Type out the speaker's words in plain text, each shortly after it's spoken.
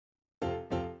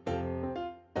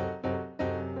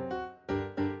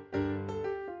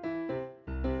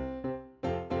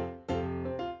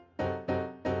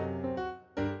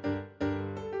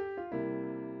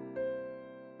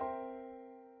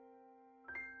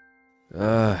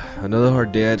Another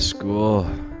hard day at school.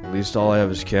 At least all I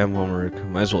have is chem homework.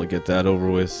 Might as well get that over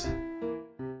with.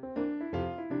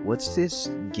 What's this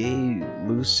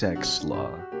Gay-Lussac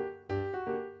Law?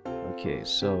 Okay,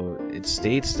 so it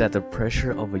states that the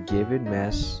pressure of a given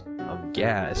mass of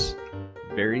gas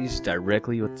varies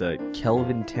directly with the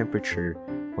Kelvin temperature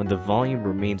when the volume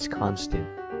remains constant,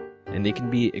 and they can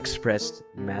be expressed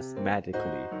mathematically.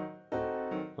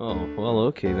 Oh, well,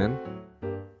 okay then.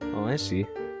 Oh, I see.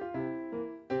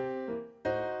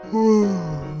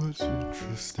 That's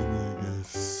interesting, I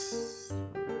guess.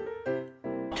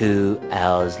 2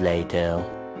 hours later.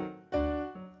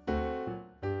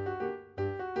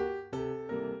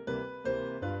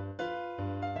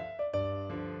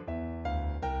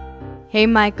 Hey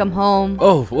Mike, I'm home.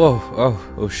 Oh, whoa,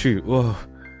 oh shoot, whoa.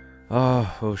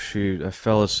 Oh shoot, I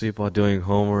fell asleep while doing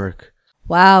homework.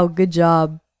 Wow, good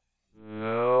job.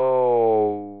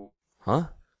 No. Huh?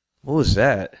 What was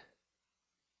that?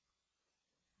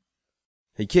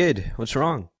 Hey kid, what's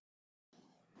wrong?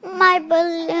 My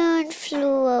balloon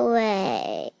flew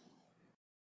away.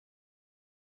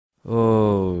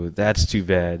 Oh, that's too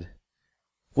bad.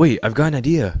 Wait, I've got an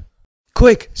idea.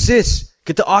 Quick, sis,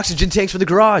 get the oxygen tanks for the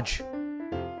garage.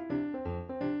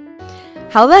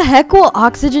 How the heck will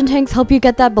oxygen tanks help you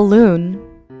get that balloon?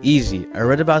 Easy. I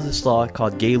read about this law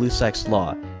called Gay-Lussac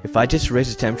Law. If I just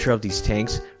raise the temperature of these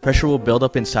tanks, pressure will build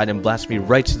up inside and blast me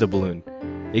right to the balloon.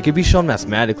 It can be shown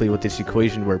mathematically with this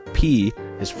equation where P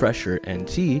is pressure and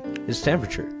T is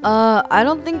temperature. I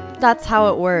don't think that's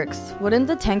how it works. Wouldn't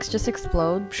the tanks just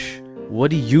explode? Psh, what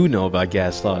do you know about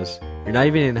gas laws? You're not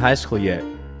even in high school yet.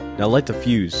 Now light the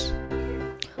fuse.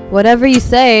 Whatever you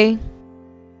say.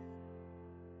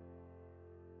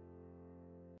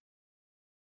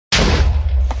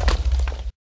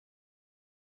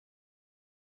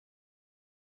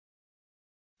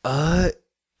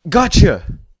 Gotcha!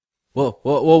 Whoa,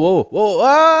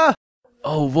 ah!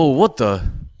 Oh, whoa, what the?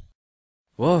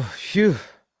 Whoa, phew.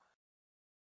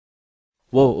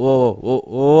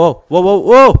 Whoa.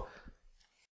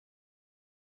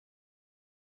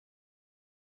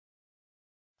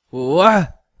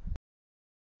 What?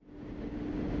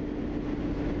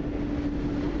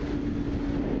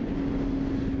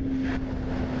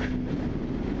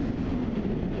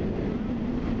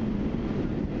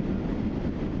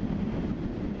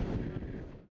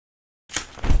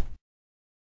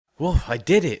 Whoa, I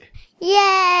did it!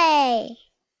 Yay!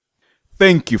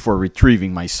 Thank you for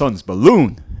retrieving my son's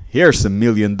balloon. Here's $1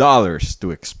 million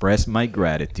to express my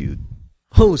gratitude.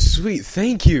 Oh, sweet,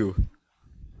 thank you!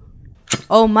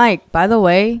 Oh Mike, by the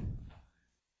way,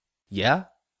 Yeah?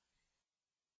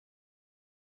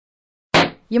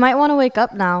 you might want to wake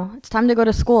up now. It's time to go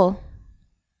to school.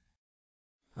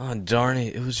 Oh, darn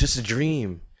it, it was just a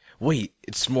dream. Wait,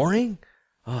 it's morning?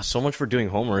 Oh, so much for doing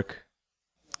homework.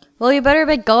 Well, you better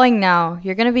get going now.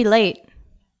 You're gonna be late.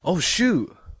 Oh,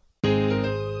 shoot!